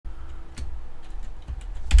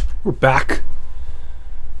We're back.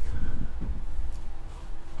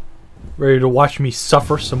 Ready to watch me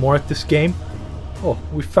suffer some more at this game? Oh,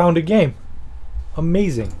 we found a game.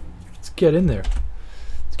 Amazing. Let's get in there.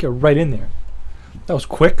 Let's get right in there. That was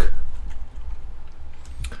quick.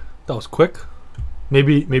 That was quick.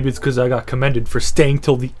 Maybe it's because I got commended for staying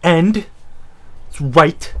till the end. It's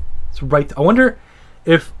right. It's right. I wonder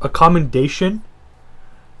if a commendation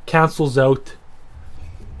cancels out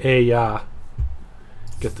a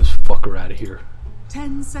get this fucker out of here.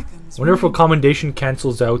 10 seconds. I wonder if a commendation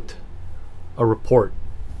cancels out a report.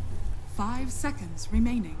 5 seconds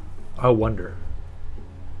remaining. I wonder.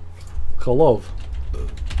 Hello.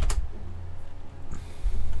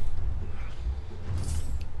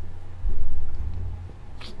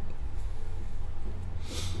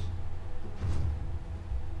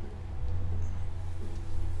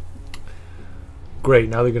 Great,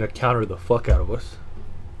 now they're gonna counter the fuck out of us.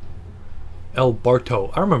 El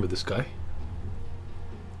Barto. I remember this guy.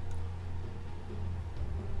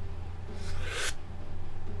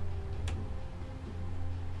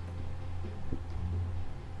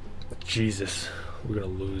 Jesus, we're gonna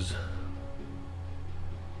lose.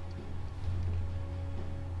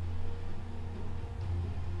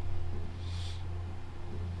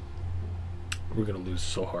 We're gonna lose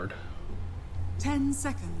so hard. 10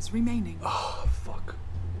 seconds remaining. Oh, fuck.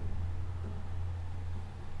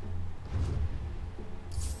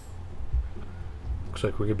 Looks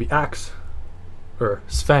like we're gonna be Axe. Or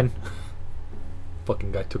Sven.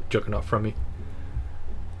 Fucking guy took Juggernaut from me.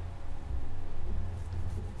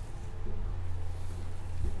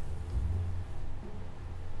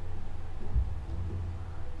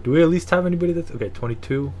 Do we at least have anybody that's... Okay,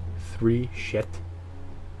 22, 3, shit.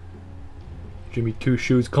 Jimmy Two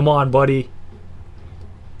Shoes, come on, buddy.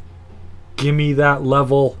 Give me that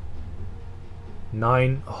level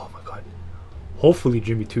 9. Oh my god. Hopefully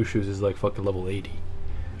Jimmy Two Shoes is like fucking level 80.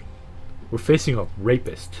 We're facing a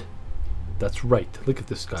rapist. That's right. Look at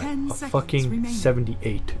this guy. A fucking remaining.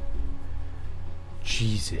 78.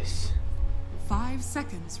 Jesus. 5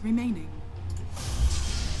 seconds remaining.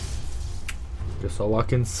 Guess I'll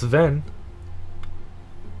lock in Sven.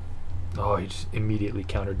 Oh, he just immediately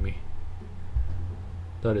countered me.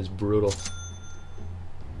 That is brutal.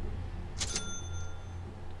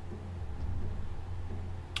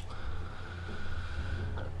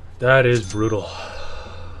 That is brutal.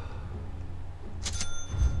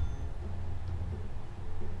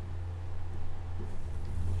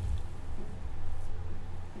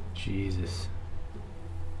 Jesus.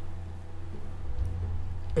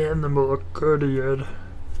 And the Malacardian.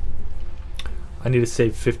 I need to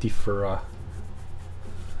save 50 for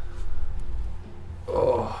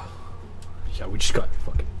oh. Yeah, we just got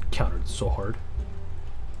fucking countered so hard.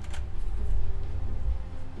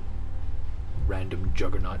 Random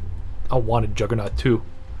Juggernaut. I wanted Juggernaut too.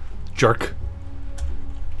 Jerk.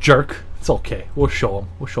 Jerk. It's okay. We'll show him.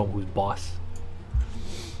 We'll show him who's boss.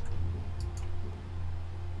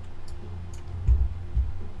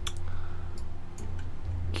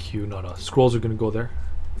 Q, not us. Scrolls are gonna go there.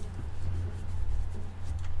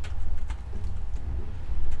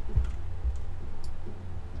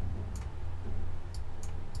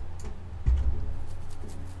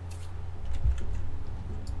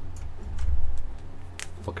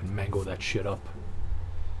 Fucking mango that shit up.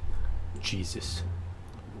 Jesus.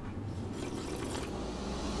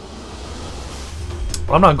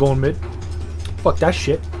 I'm not going mid. Fuck that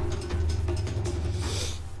shit.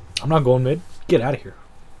 I'm not going mid. Get out of here.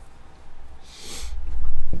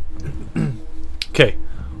 Okay.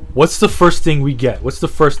 What's the first thing we get? What's the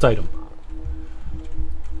first item?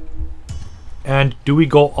 And do we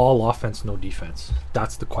go all offense, no defense?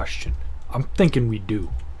 That's the question. I'm thinking we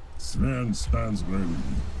do. Sven stands ready.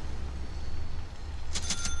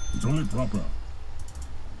 It's only proper.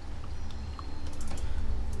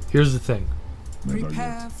 Here's the thing.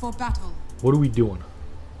 Prepare for battle. What are we doing?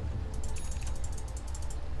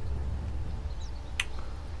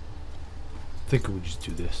 I think we just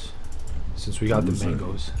do this. Since we got the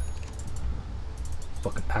mangoes.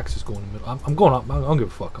 Fucking Axe is going in the middle. I'm going up. I don't give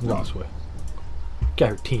a fuck. I'm going this way. Get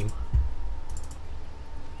her team.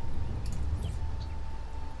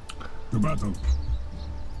 The battle.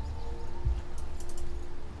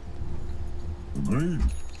 Agreed.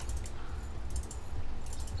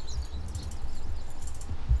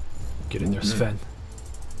 Get in there, Sven.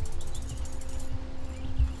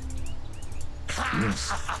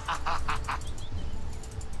 Yes.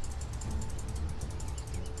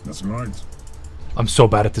 That's right. I'm so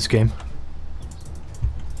bad at this game.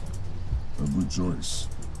 A good choice.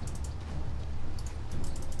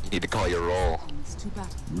 You need to call your roll. To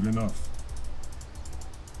battle. Good enough.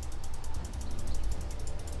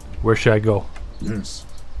 Where should I go? Yes.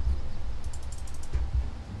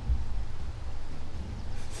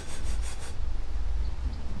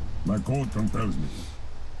 My code compels me.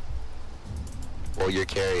 Well, you're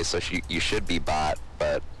carry, so you should be bot,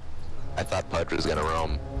 but I thought Pudge was gonna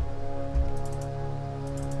roam.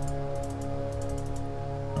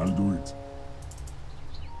 I'll do it.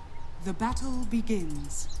 The battle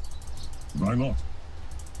begins. Why not?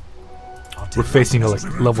 We're facing a like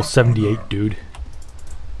level 78 dude.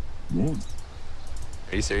 Good.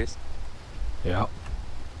 Are you serious? Yeah.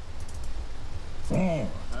 4.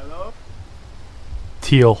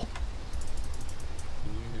 Teal.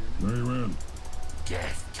 Very well.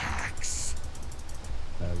 Death tax.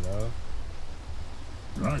 Hello.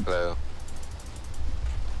 Right. Hello.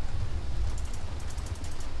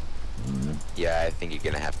 Yeah, I think you're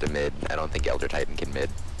gonna have to mid. I don't think Elder Titan can mid.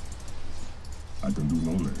 I can do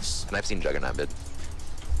no less. And I've seen Juggernaut mid.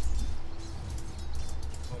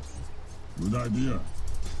 Good idea.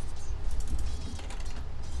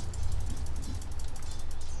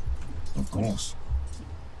 Of course.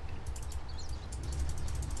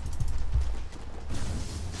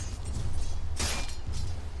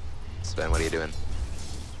 Sven, what are you doing?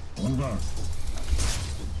 On guard.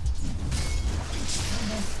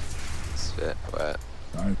 Sven, what?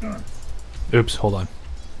 Right. Oops, hold on.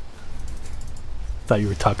 Thought you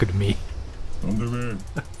were talking to me. On the way.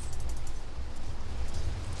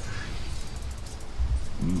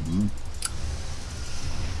 Mm-hmm.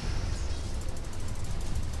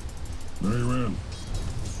 Very well.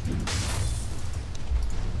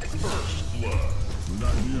 First blood. Good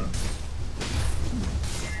idea.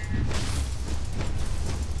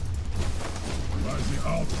 Rise the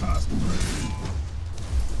outcast ready.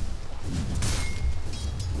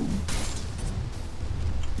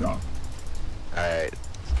 Yeah, Alright,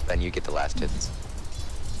 then you get the last hits.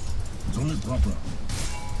 it's only proper.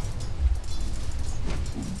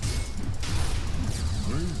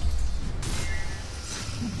 Please.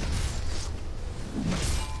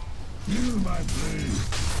 Feel my blade.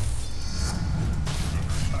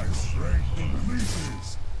 My strength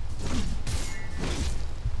increases.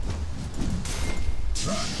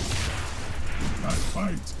 I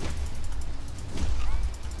fight.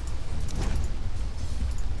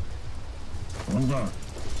 On guard.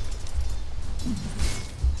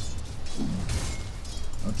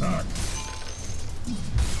 Attack.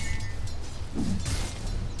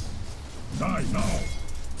 Die now.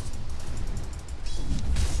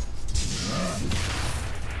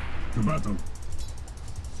 To battle.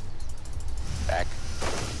 Back.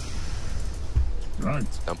 Right.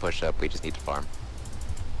 Don't push up, we just need to farm.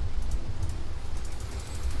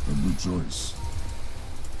 A good choice.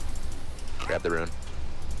 Grab the rune.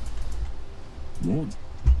 Good.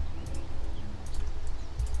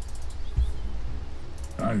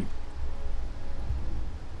 Aye.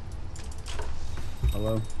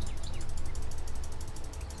 Hello.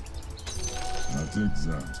 I'll take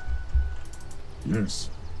that. Yes.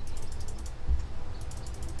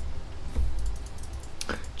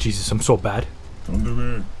 Jesus, I'm so bad. On the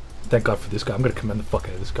way. Thank God for this guy. I'm gonna commend the fuck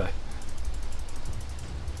out of this guy.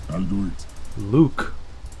 I'll do it. Luke.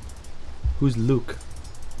 Who's Luke?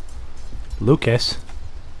 Lucas.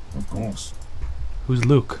 Of course. Who's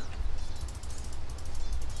Luke?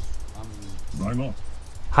 Why not?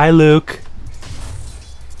 Hi, Luke.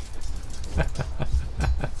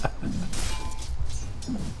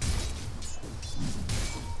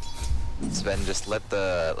 Sven, just let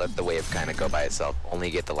the wave kind of go by itself. Only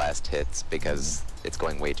get the last hits because it's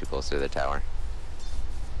going way too close to the tower.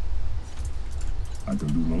 I can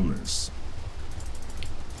do no less.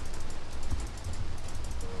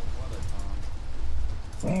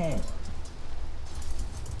 Forward.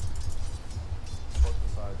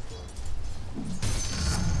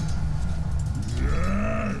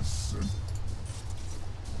 Yes.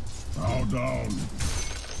 Bow down.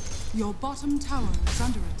 Your bottom tower is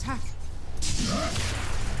under attack.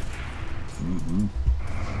 Mm-hmm.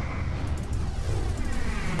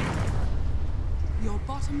 Your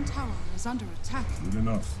bottom tower is under attack. Good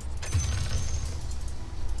enough.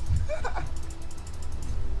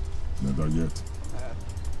 Never yet.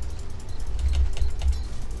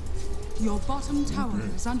 Your bottom tower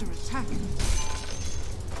is under attack.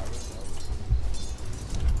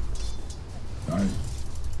 Aye.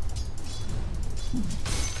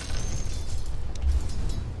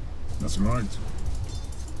 That's right.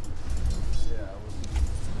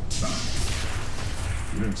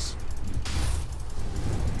 Yes.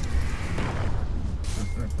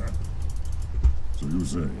 So you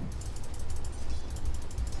say.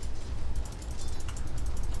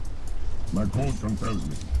 My code compels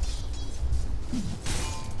me.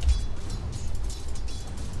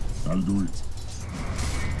 I'll do it.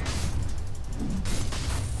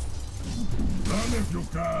 Run if you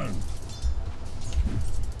can.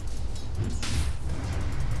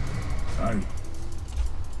 Aye.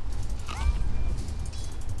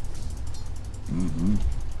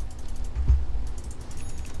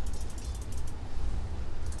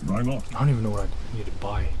 Why not? I don't even know what I need to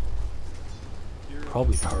buy.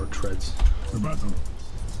 Probably power treads. The battle.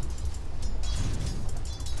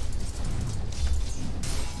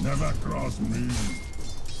 Never cross me.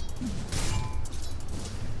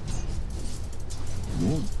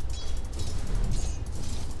 Good.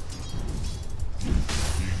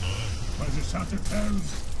 By the shattered helm.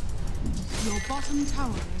 Your bottom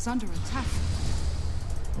tower is under attack.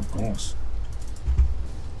 Of course.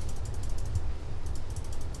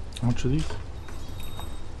 How much are these?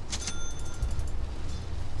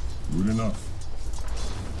 Good enough.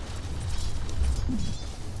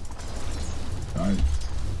 Aye.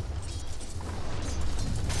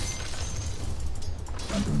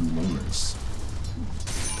 I can do no less.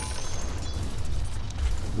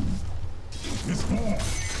 It's more.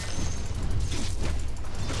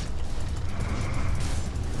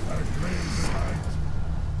 I claim the light.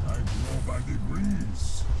 I grow by degrees.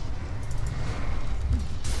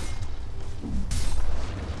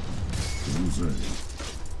 You say?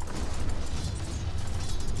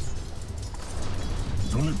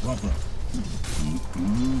 It's only proper.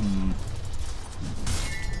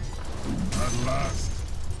 At last.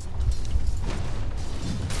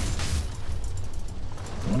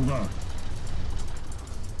 Over.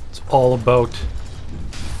 It's all about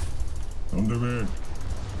On the way.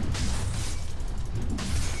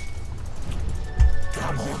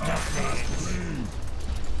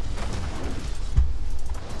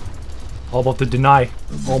 the deny.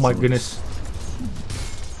 Oh my goodness.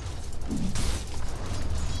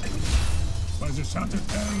 By the shattered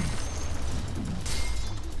helm.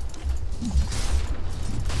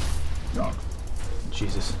 Yeah.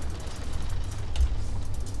 Jesus.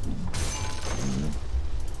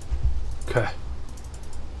 Okay.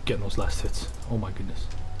 Getting those last hits. Oh my goodness.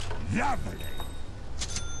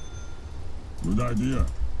 Good idea.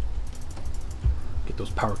 Get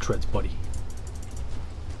those power treads, buddy.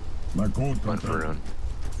 My code One for confirmed.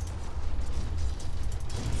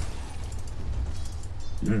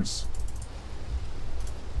 Rune. Yes.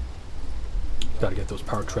 Gotta get those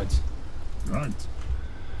power treads. Right.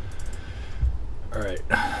 Alright.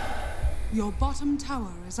 Your bottom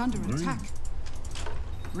tower is under Agreed. attack.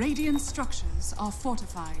 Radiant structures are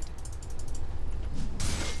fortified.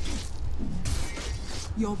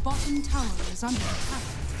 Your bottom tower is under attack.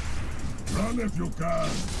 Run if you can.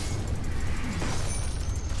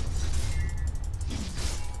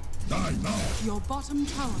 Die now. Your bottom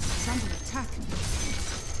tower is under attack.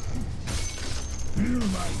 Feel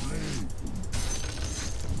my blade.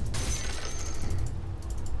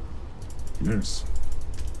 Yes.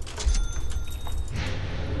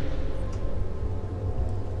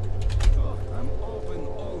 I'm open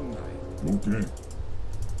all night. Okay.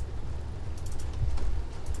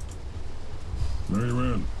 Very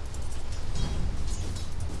well.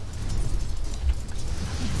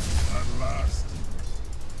 At last.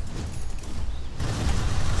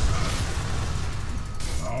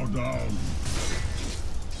 Bow down.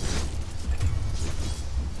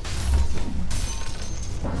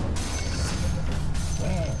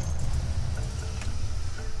 Fall.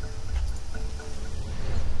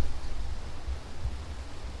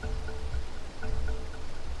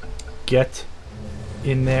 Get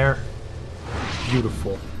in there.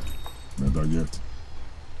 Beautiful. Not yet.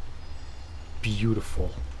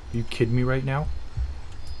 Beautiful. Are you kidding me right now?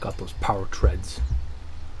 Got those power treads.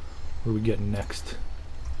 What are we getting next?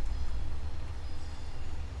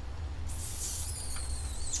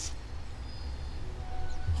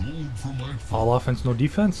 All offense, no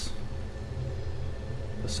defense?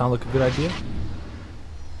 Does sound like a good idea?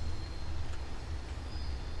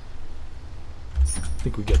 I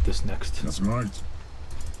think we get this next. That's right.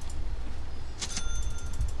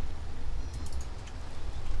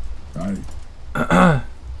 Aye.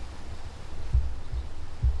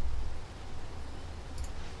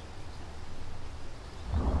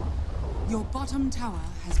 Your bottom tower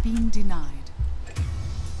has been denied.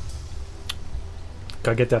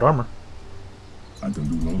 Gotta get that armor. I can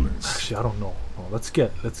do no less. Actually, I don't know. Oh, let's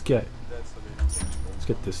get this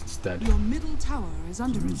instead. Your middle tower is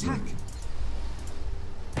under attack.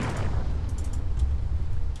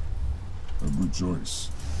 A good choice.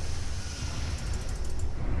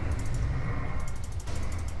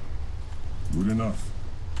 Good enough.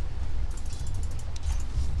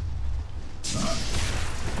 Ah.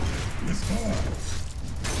 Let's go.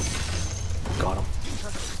 Got him.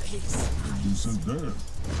 You said there.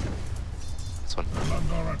 This one.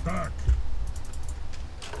 Under attack.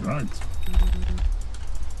 Right.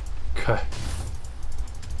 Okay.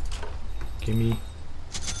 Gimme.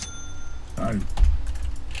 Aye.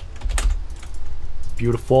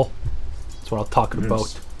 Beautiful. That's what I'm talking Yes.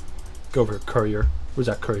 about. Go over here, courier. Where's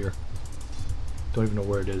that courier? Don't even know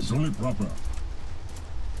where it is. It's only proper.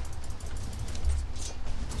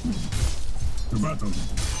 To battle.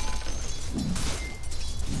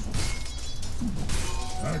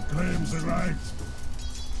 That claims the right.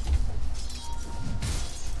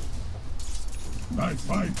 Nice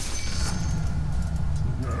fight.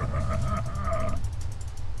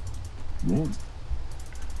 Good.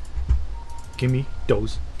 Gimme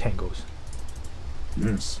those tangos.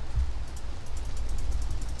 Yes.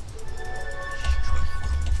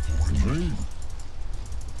 Agreed.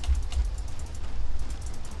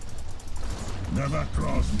 Never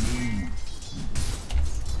cross me.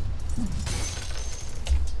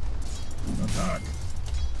 Attack.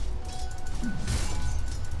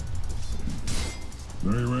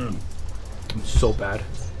 Very well. I'm so bad.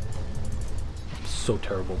 I'm so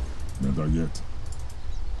terrible. Never yet.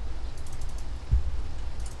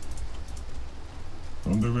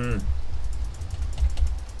 On the way.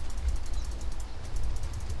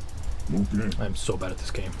 Okay. I'm so bad at this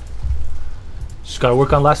game. Just gotta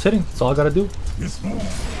work on last hitting. That's all I gotta do. Yes, more.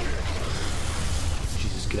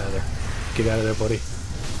 Jesus, get out of there. Get out of there, buddy.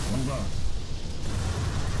 Over.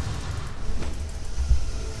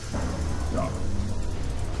 Yeah.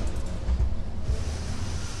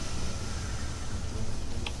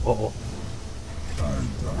 Uh-oh.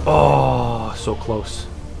 Oh, so close.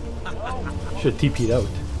 Should have TP'd out.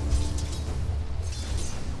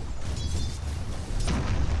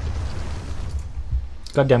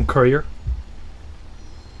 Goddamn courier.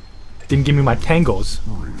 Didn't give me my tangos.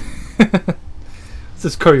 What's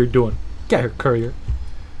this courier doing? Get here, courier.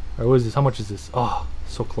 Alright, what is this? How much is this? Oh,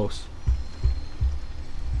 so close.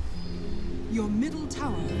 Your middle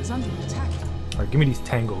tower is under attack. Alright, give me these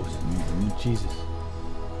tangos. Jesus.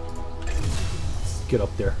 Get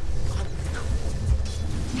up there.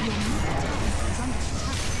 Your middle tower is under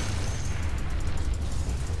attack.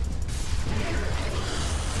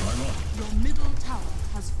 Your middle tower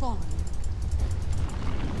has fallen.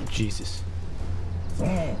 Jesus.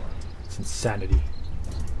 Fall. It's insanity.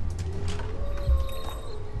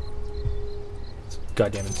 It's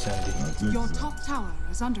goddamn insanity. That's it. Your top tower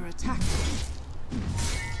is under attack.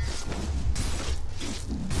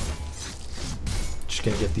 Just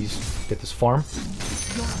gonna get this farm.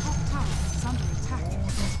 Your top tower is under attack. Order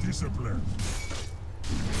of discipline.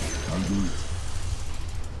 I'll do it.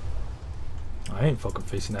 I ain't fucking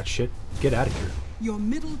facing that shit. Get out of here. Your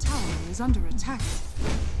middle tower is under attack.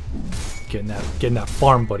 Getting that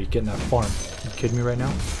farm, buddy. Getting that farm. You kidding me right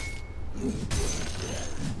now?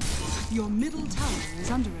 Your middle tower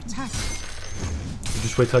is under attack. You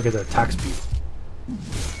just wait till I get the attack speed.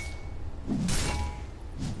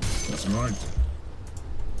 That's right.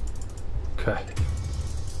 Okay.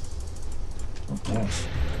 Of course.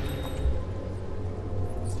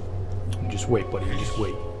 You just wait, buddy. You just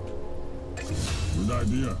wait. Good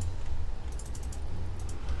idea.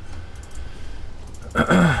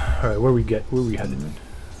 Alright, where we headed?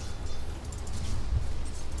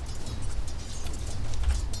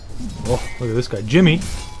 Oh, look at this guy. Jimmy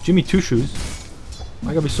Two Shoes.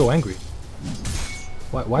 Why gotta be so angry?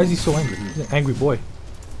 Why is he so angry? He's an angry boy.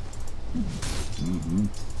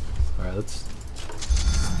 Alright, let's...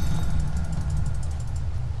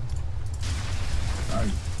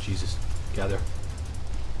 Aye. Jesus. Gather.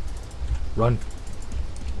 Run.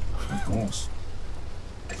 Of course.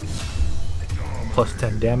 Plus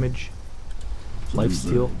 10 damage. Life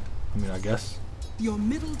steal. I mean, I guess. Your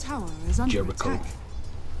middle tower is under Jericho. attack.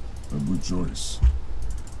 A good choice.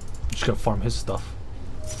 I'm just gonna farm his stuff.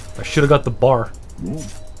 I should have got the bar. Good.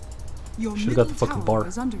 Your Should have middle got the fucking tower bar.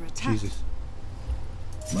 is under attack. Jesus.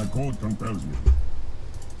 My code compels me.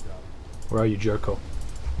 Where are you, Jericho?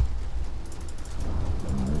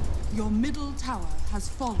 Your middle tower has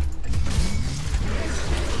fallen.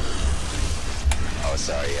 Oh,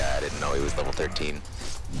 sorry. Yeah, I didn't know he was level 13.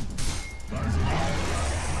 I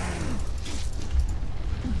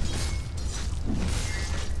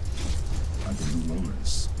can do no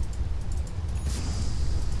less.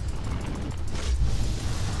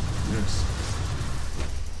 Yes.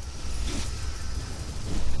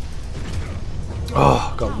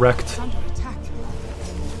 Oh, got wrecked. Is under attack.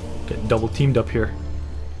 Getting double teamed up here.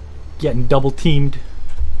 Getting double teamed.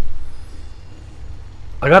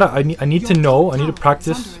 I need to know. I need to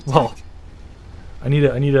practice. Well, I need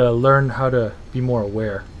to learn how to be more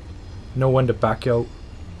aware. Know when to back out.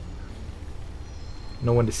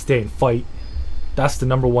 Know when to stay and fight. That's the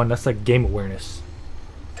number one. That's like game awareness.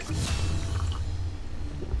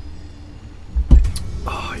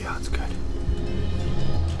 Oh yeah, it's good.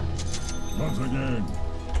 Once again.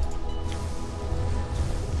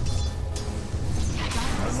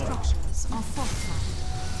 Dire structures are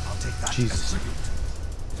fortified. I'll take that. Jesus,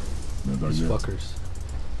 Never these yet. fuckers.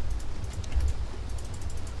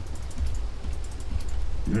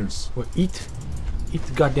 Yes. What? Eat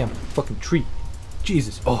the goddamn fucking tree.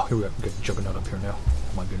 Jesus. Oh, here we go. We got Juggernaut up here now.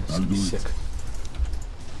 Oh my goodness, I'll he'll be do it. sick.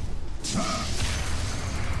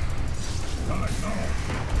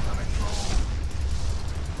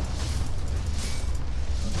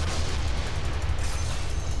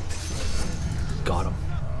 Got him.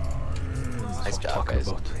 Nice job, Talking guys.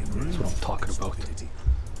 about. That's what I'm talking about.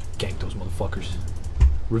 Gank those motherfuckers.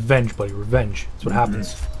 Revenge, buddy. Revenge. That's what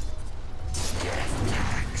happens.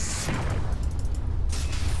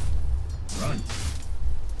 Right.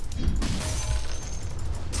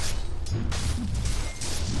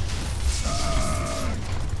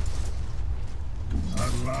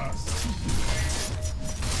 At last.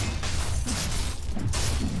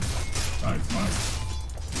 I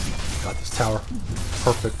fight. Got this tower.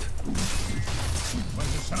 Perfect. But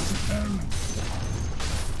this has to turn.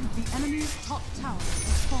 The enemy's top tower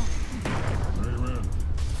has fallen. Very well.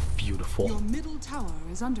 Beautiful. Your middle tower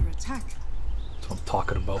is under attack. That's what I'm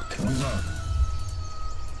talking about. What's up?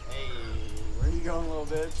 Hey, where you going, little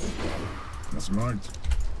bitch? That's right.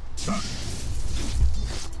 Ah,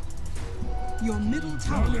 Your middle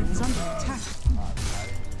tower is under attack.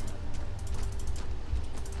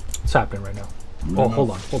 What's happening right now? Oh,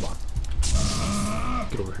 hold on. Hold on.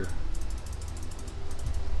 Get over here.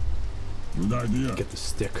 good idea. Get the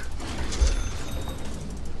stick.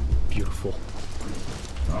 Beautiful.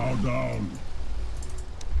 Bow down.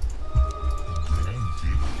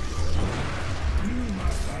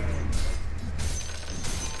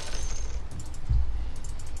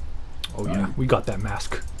 Oh yeah, we got that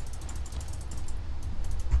mask.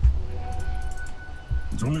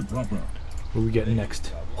 It's only proper. What are we getting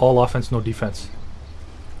next? All offense, no defense.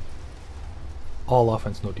 All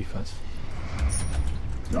offense, no defense.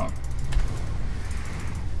 Yeah.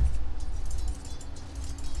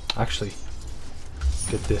 Actually,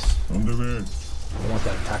 get this. On the way. I want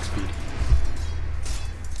that attack speed.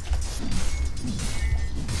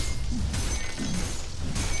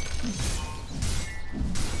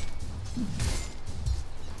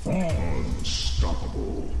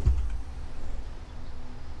 Unstoppable.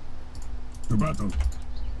 To battle.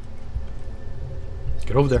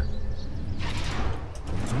 Get over there.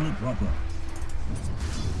 It's only proper.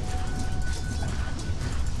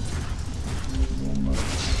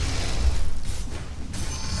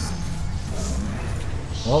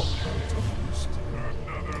 Well,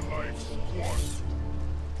 Another life's won.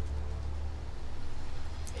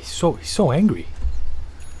 he's so angry.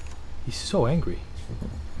 He's so angry.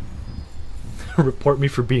 Report me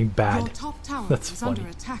for being Your bad. top tower That's is funny.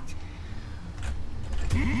 under attack.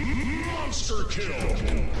 Monster kill.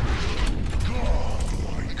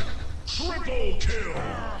 Godlike. Triple kill.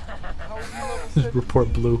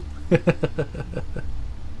 Report blue.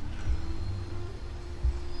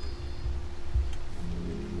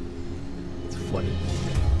 It's funny.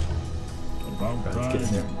 About Right, let's get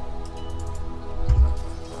in there.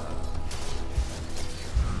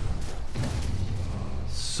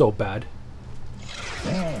 So bad.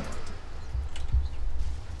 Oh,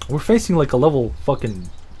 We're facing like a level fucking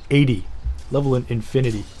 80. Level in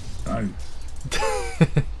infinity. aye. A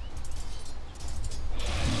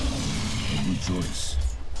good choice.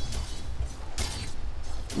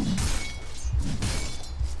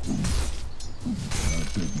 I'll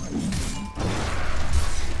take my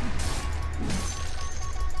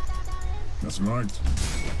That's right.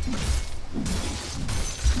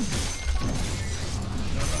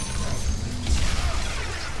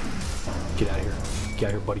 Get out of here. Get out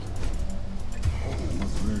of here, buddy.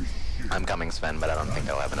 I'm coming, Sven, but I don't think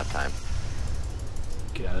I'll have enough time.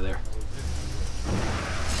 Get out of there.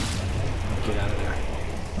 Get out of there.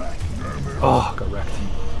 Oh, got wrecked.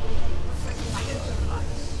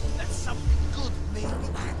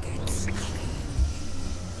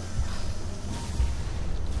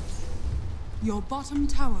 Your bottom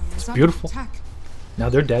tower is under beautiful. attack. Now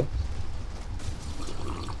they're dead.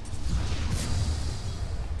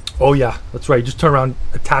 Oh yeah, that's right. Just turn around,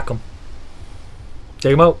 attack him.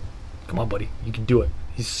 Take him out. Come on, buddy. You can do it.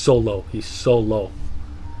 He's so low. He's so low.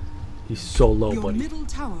 He's so low, Your buddy. middle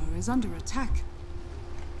tower is under attack.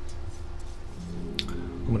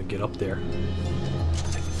 I'm gonna get up there.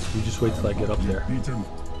 You just wait till I get up there. Beaten.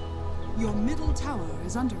 Your middle tower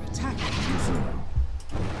is under attack.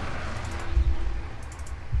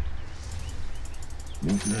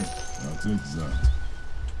 Okay, I'll take that.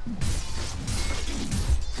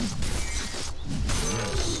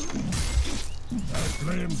 I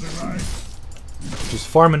claim the right. Just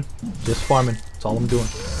farming. Just farming. That's all I'm doing.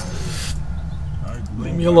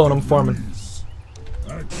 Leave me alone, I'm farming. Your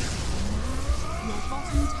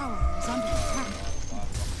bottom tower is under attack.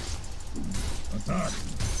 Attack.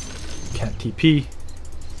 Can't TP.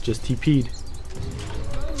 Just TP'd.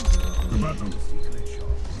 The battle.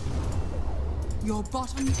 Your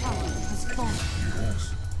bottom tower has fallen.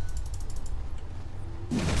 Yes.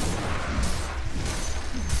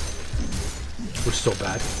 We're so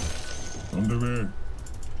bad. On the way.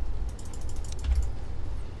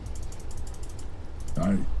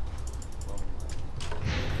 Aye.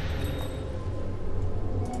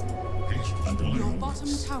 Your bottom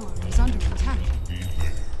tower is under attack.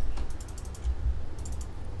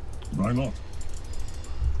 Why not?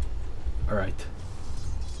 Alright.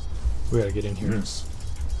 We gotta get in here. Yes.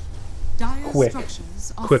 Dire Quick.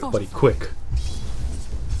 structures are Quick, buddy, fortified. quick.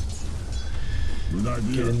 Good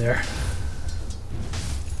idea. Get in there.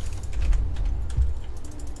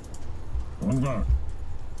 On guard.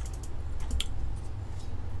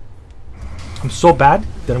 I'm so bad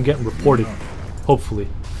that I'm getting reported. Hopefully.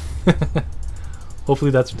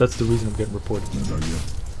 Hopefully that's the reason I'm getting reported. Good idea.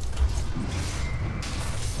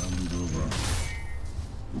 Hand it over.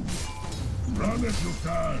 Run if you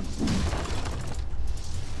can.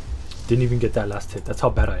 Didn't even get that last hit. That's how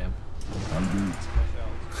bad I am. I'll do it.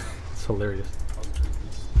 It's hilarious.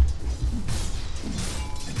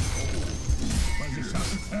 By the shot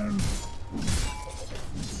at hell.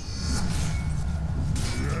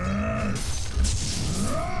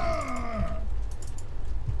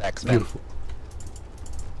 X-Men. Beautiful.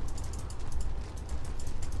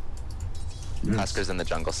 Yes. Oscar's in the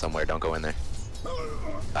jungle somewhere. Don't go in there.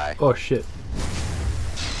 Bye. Oh shit.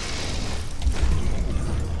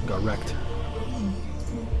 Got wrecked.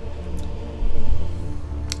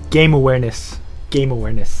 Game awareness. Game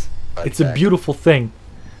awareness. It's a Attack. beautiful thing.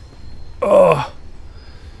 Oh.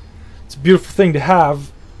 It's a beautiful thing to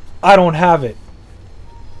have. I don't have it.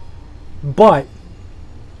 But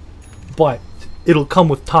it'll come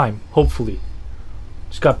with time, hopefully.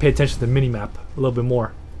 Just gotta pay attention to the minimap a little bit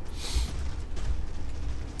more.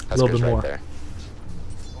 A little Oscar's bit right more. there.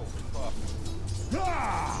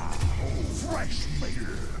 Fresh meat.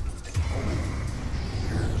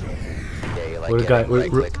 Yeah, you like What a guy. getting right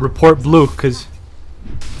click. Report blue, cause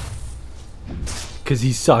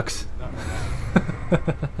he sucks.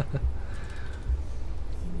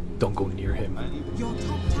 Don't go near him. Your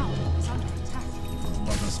top tower is under attack.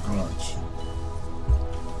 But a scratch.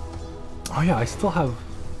 Oh yeah, I still have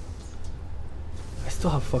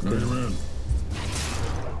Very fucking. well.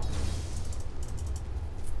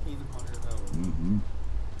 Mm-hmm.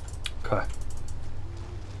 Okay.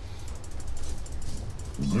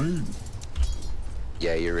 Agreed.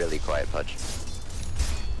 Yeah, you're really quiet, Pudge.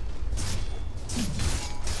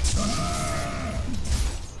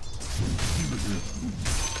 Keep it here.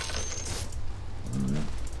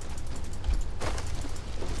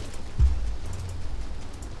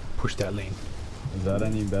 Push that lane. Is that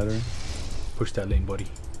any better? Push that lane, buddy.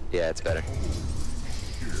 Yeah, it's better.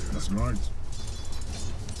 That's right.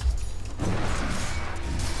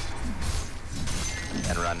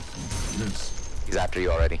 And run. Yes. He's after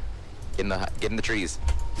you already. Get in the trees.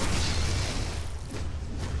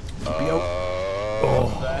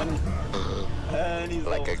 Oh, And he's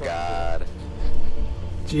Like a also- god.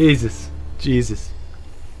 Jesus. Jesus.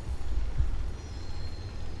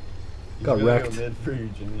 Got He's gonna wrecked. go mid for you,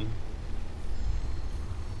 Jimmy.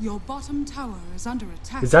 Your bottom tower is under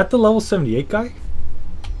attack. Is that the level 78 guy?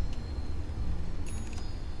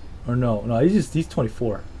 Or no? No, he's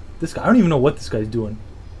 24. This guy, I don't even know what this guy's doing.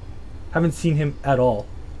 Haven't seen him at all.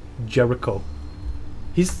 Jericho.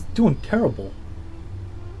 He's doing terrible.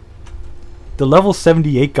 The level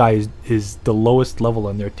 78 guy is the lowest level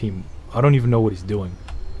on their team. I don't even know what he's doing.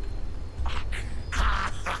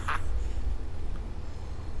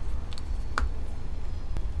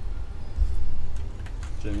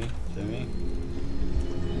 Jimmy.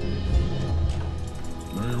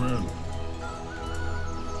 Very well.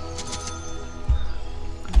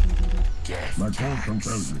 My code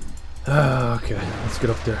compels me. Okay, let's get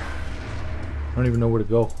up there. I don't even know where to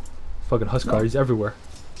go. Fucking Huskar, he's everywhere.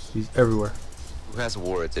 He's everywhere. Who has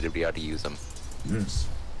wards? It'd be able to use them. Yes.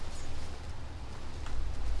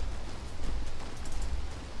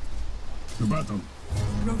 The battle.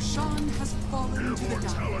 Roshan has fallen to the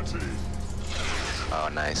dark. Oh,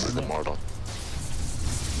 nice. He's immortal.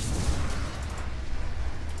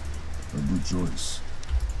 A good choice.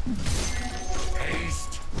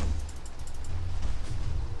 Haste.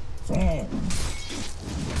 Fall.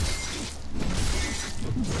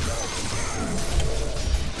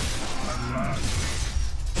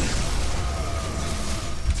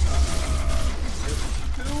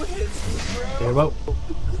 Who hits me, bro? Take him out.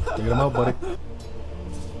 Take him out, buddy.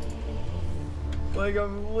 Like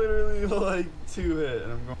I'm literally like 2 hit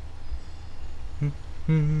and I'm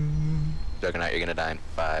going. Juggernaut, you're gonna die in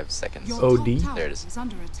 5 seconds. Your OD? top tower There it is. is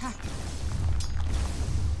under attack.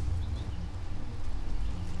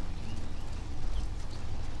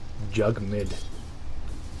 Jug mid.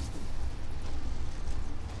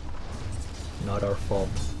 Not our fault.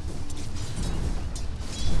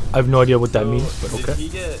 I have no idea what that means, but Did okay. he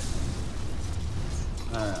get?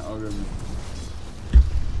 Alright, I'll go.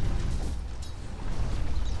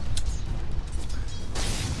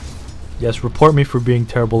 Yes, report me for being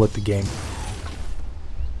terrible at the game.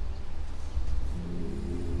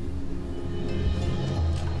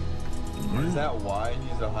 Is that why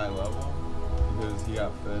he's a high level? Because he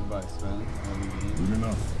got fed by Sven? Good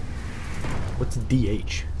enough. What's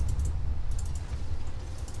DH?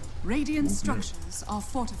 Radiant structures are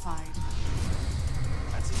fortified.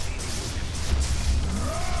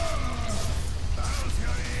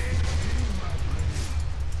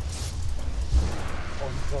 Oh,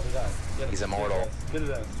 he's probably died. Get him. He's immortal. Get it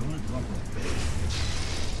out. Don't drop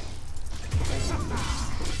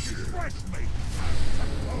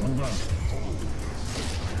Move out.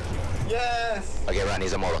 Yes! Okay, run.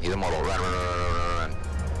 He's immortal. He's immortal. Run, run, run, run, run, run, run.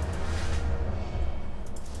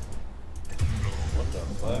 What the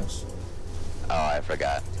fuck? Oh, I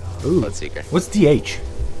forgot. Ooh. Bloodseeker. What's DH?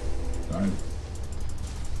 Time.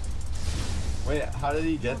 Wait, how did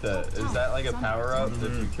he get that? Is that like a power up if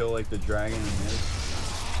you kill like the dragon and hit?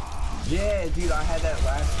 Yeah, dude, I had that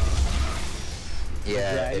last.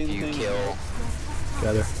 Yeah, if dragon you thing. kill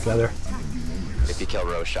Gather. if you kill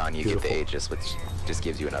Roshan, you Beautiful. get the Aegis, which just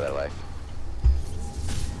gives you another life.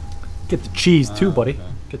 Get the cheese too, buddy. okay.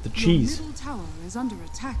 Get the Your cheese. middle tower is under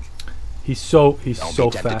attack. He's so Don't so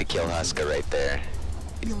be tempted fat. to kill Husker right there.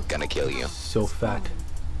 He's Your gonna top kill tower you. So has fat.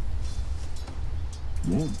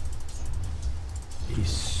 fallen. Good. He's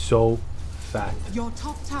so fat. Your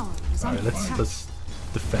top tower is Alright, under let's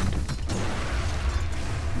attack. defend.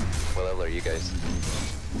 What level are you guys?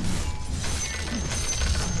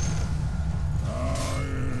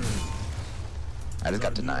 I just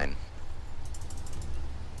got to 9.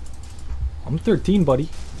 I'm 13, buddy.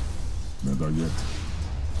 Better yet.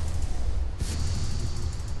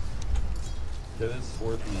 Get his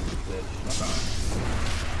fourth name, bitch.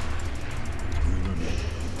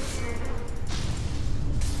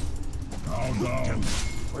 Now down.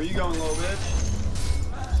 Where you going, little bitch?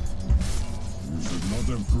 You should not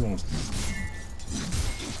have crossed me.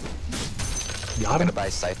 I'm Got him. gonna buy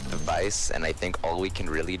Scythe of Vice, and I think all we can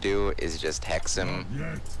really do is just hex him,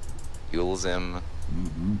 Yet. fuels him,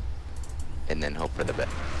 and then hope for the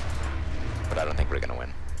best. But I don't think we're gonna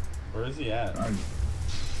win. Where is he at? Time.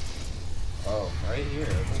 Oh, right here,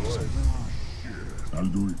 of course. I'll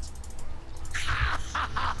do it.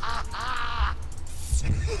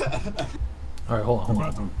 Alright, hold on.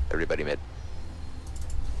 Battle. Everybody mid.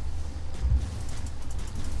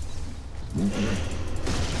 Move left.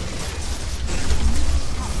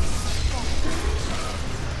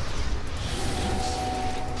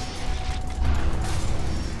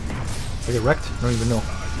 I get wrecked? I don't even know.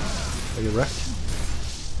 I get wrecked?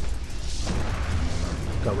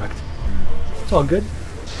 Got wrecked. It's all good.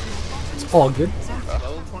 It's all good.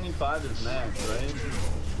 Level 25 is max, right?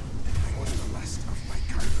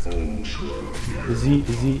 Is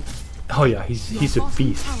he? Oh yeah, he's a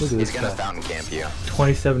beast. Look at He's this gonna guy. fountain camp you.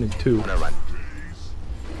 27 and 2. I'm gonna run.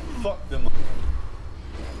 Fuck them.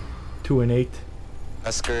 2 and 8.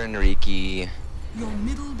 Husker and Riki. Your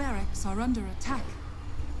middle barracks are under attack.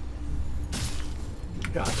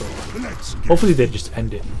 Yeah, it's over. Let's get Hopefully they just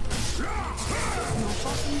end it. Your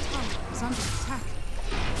bottom tower is under attack.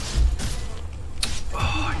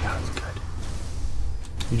 Oh yeah, that's good.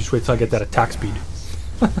 You just wait till I get that attack speed.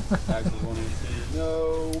 Axel 1 HP.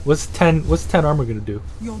 No. What's 10 armor gonna do?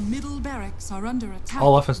 Your middle barracks are under attack.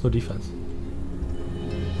 All offense, no defense.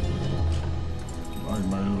 by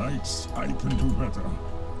my lights. I can do better.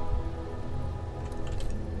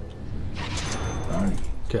 Aye.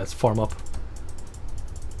 Okay, let's farm up.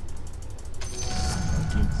 I'll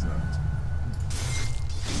take that.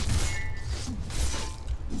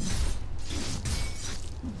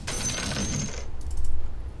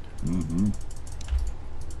 Mm-hmm.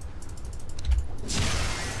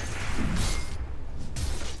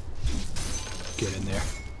 Get in there.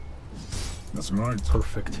 That's right.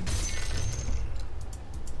 Perfect.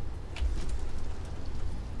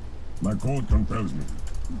 My code compels me.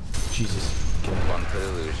 Jesus. One for the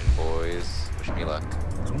illusion, boys. Wish me luck.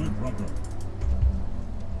 Call it proper.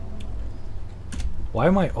 Why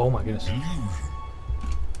am I? Oh my goodness.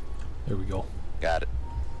 There we go. Got it.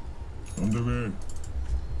 On the way.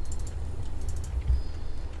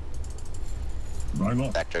 By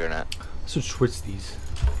law. Back Juggernaut. So switch these.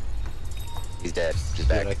 He's dead. He's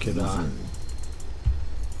Yeah, back. I could,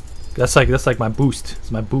 that's like my boost.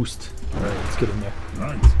 It's my boost. All right, let's get in there.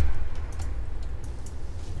 Right.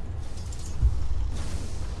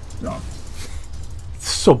 Yeah. It's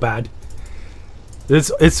so bad.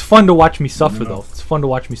 It's fun to watch me suffer though. It's fun to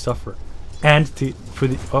watch me suffer, and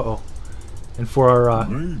and for our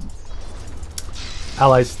Agreed.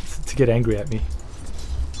 allies to get angry at me.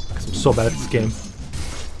 'Cause I'm so bad at this game.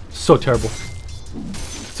 So terrible.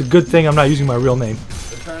 It's a good thing I'm not using my real name.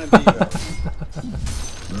 They're trying to beat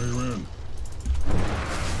you. Very well.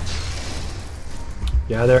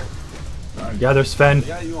 Yeah, there. Yeah, there's Sven. They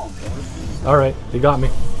got you on board. All right, they got me.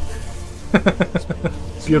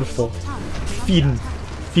 Beautiful.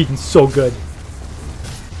 Feeding so good.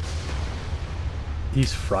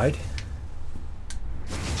 He's fried.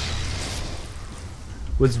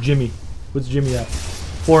 What's Jimmy? What's Jimmy at?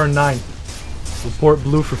 4 and 9. Report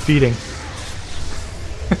blue for feeding.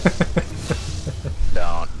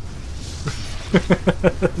 Don't.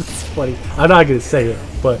 It's funny. I'm not gonna say it,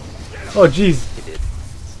 but oh jeez. He did.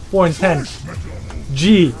 4 and 10.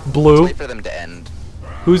 G blue. Wait for them to end.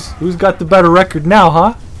 Who's got the better record now,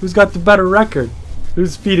 huh? Who's got the better record?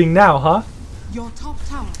 Who's feeding now, huh? Your top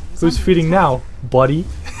tower is Who's under feeding attack. now, buddy?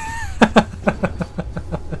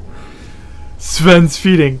 Sven's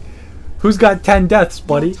feeding. Who's got 10 deaths,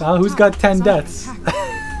 buddy? Your top Huh? Who's got tower 10 is under deaths?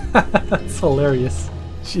 attack. That's hilarious.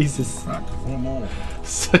 Jesus. Back for more.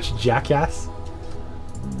 Such jackass.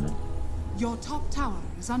 Your top tower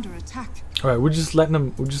is under attack. Alright, we're just letting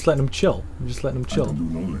him chill. We're just letting him I chill. can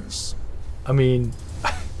do no less. I mean,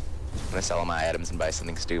 I'm gonna sell all my items and buy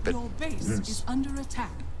something stupid. Your base Yes. is under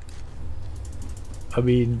attack.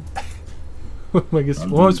 what am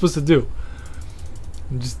I supposed to do?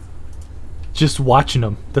 I'm just watching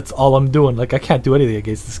him. That's all I'm doing. Like I can't do anything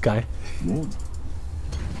against this guy. Good.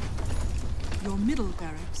 Your middle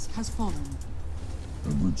barracks has fallen.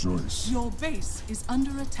 A good choice. Your base is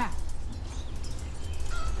under attack.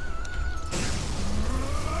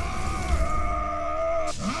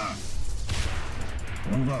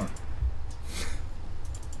 On guard.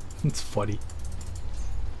 It's funny.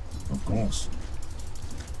 Of course.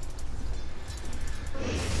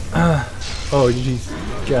 Oh jeez.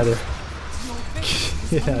 Get out of Your base is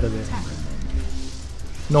Get under out of there. attack.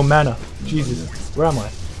 No mana. Jesus. Where am I?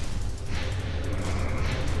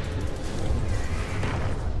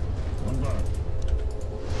 On guard.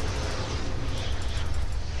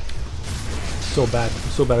 So bad. I'm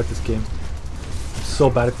so bad at this game. I'm so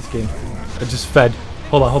bad at this game. I just fed.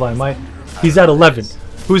 Hold on. Am I? He's at 11.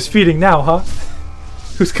 Who's feeding now, huh?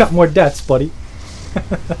 Who's got more deaths, buddy?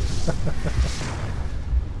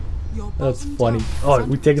 Your That's bottom funny. tower is Oh, under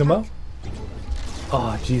we taking him out? attack.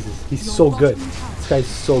 Oh, Jesus. He's Your so good. bottom tower This guy's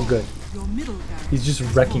so good. Your middle barracks He's just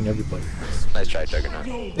has wrecking fallen. everybody. Nice try,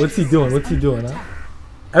 Juggernaut. What's he doing? What's he doing, huh?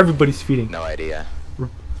 Everybody's feeding. No idea.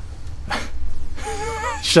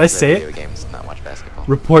 Should I say Video it? games, not watch basketball.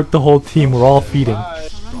 Report the whole team. We're all feeding. Bye.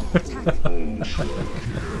 Are under attack.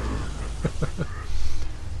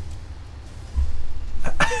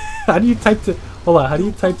 How do you type to? Hold on. How do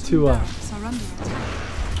you type Bottom to? barracks are under attack.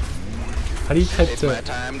 How do you type It's my to?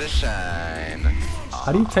 time to shine.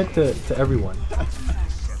 How do you type to everyone? Has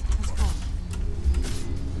fallen.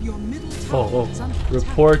 Your middle tower Oh, is under attack.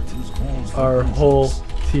 report This calls for our patience. whole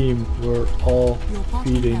team. We're all Your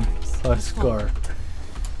bottom feeding barracks has Huskar.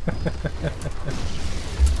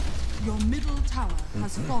 Your middle tower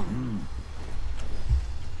has fallen.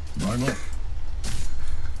 Why not?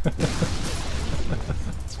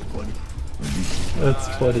 That's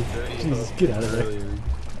funny. Jesus, get out of there.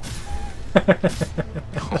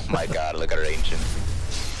 Oh my god, look at our ancient.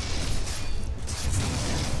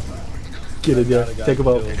 Get in there. Take him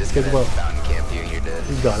out. They're just Take him gonna out. fountain camp you and you're dead.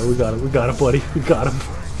 We got him, buddy. We got him.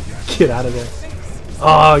 Get out of there.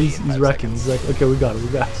 Oh, he's wrecking. He's like, okay, we got him.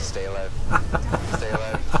 Stay alive. Stay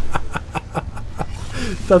alive.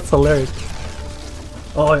 That's hilarious.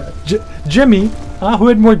 Oh, yeah. Jimmy, huh? Who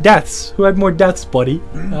had more deaths? Who had more deaths, buddy?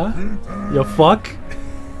 Huh? You fuck?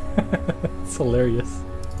 It's hilarious.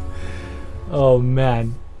 Oh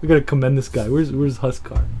man, we gotta commend this guy. Where's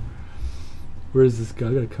Huskar? Where is this guy?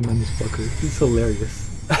 I gotta commend this fucker. He's hilarious.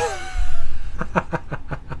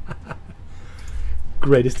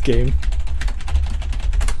 Greatest game.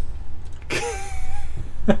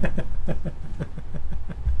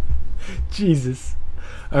 Jesus.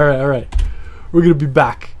 All right. We're gonna be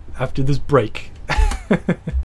back after this break.